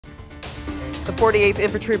The 48th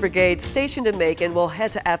Infantry Brigade, stationed in Macon, will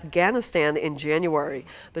head to Afghanistan in January.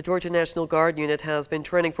 The Georgia National Guard unit has been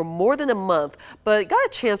training for more than a month, but got a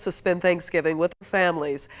chance to spend Thanksgiving with their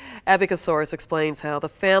families. Abby Casares explains how the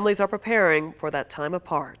families are preparing for that time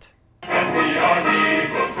apart.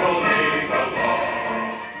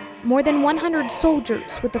 More than 100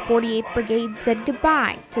 soldiers with the 48th Brigade said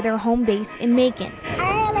goodbye to their home base in Macon.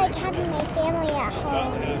 I like having my family at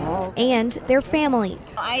home. And their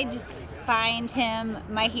families. I just find him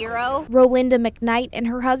my hero. Rolinda McKnight and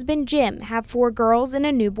her husband Jim have 4 girls and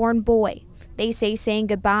a newborn boy. They say saying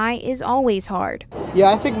goodbye is always hard.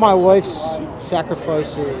 Yeah, I think my wife's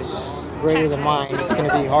sacrifice is greater than mine. It's going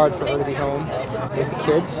to be hard for her to be home with the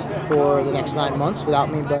kids for the next 9 months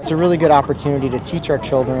without me, but it's a really good opportunity to teach our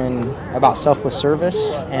children about selfless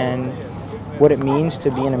service and what it means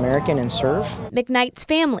to be an American and serve. McKnight's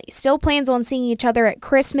family still plans on seeing each other at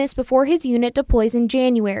Christmas before his unit deploys in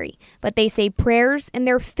January, but they say prayers and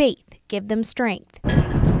their faith give them strength.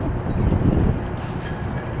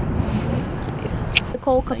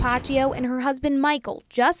 Nicole Capaccio and her husband Michael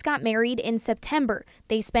just got married in September.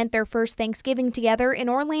 They spent their first Thanksgiving together in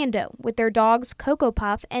Orlando with their dogs Cocoa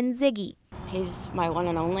Puff and Ziggy. He's my one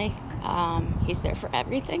and only. He's there for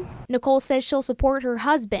everything. Nicole says she'll support her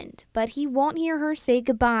husband, but he won't hear her say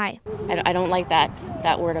goodbye. I don't like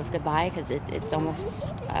that word of goodbye because it's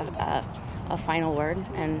almost a final word,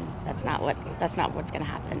 and that's not what's going to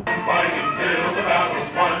happen.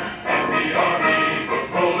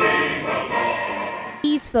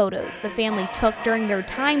 These photos the family took during their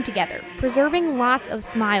time together, preserving lots of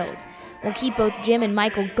smiles, will keep both Jim and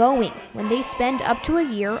Michael going when they spend up to a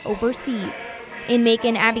year overseas. In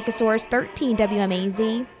Macon, Abby Casares, 13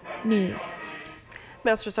 WMAZ News.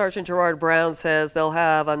 Master Sergeant Gerard Brown says they'll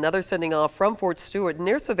have another sending off from Fort Stewart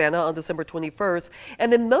near Savannah on December 21st,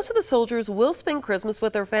 and then most of the soldiers will spend Christmas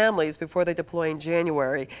with their families before they deploy in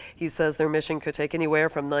January. He says their mission could take anywhere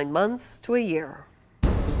from 9 months to a year.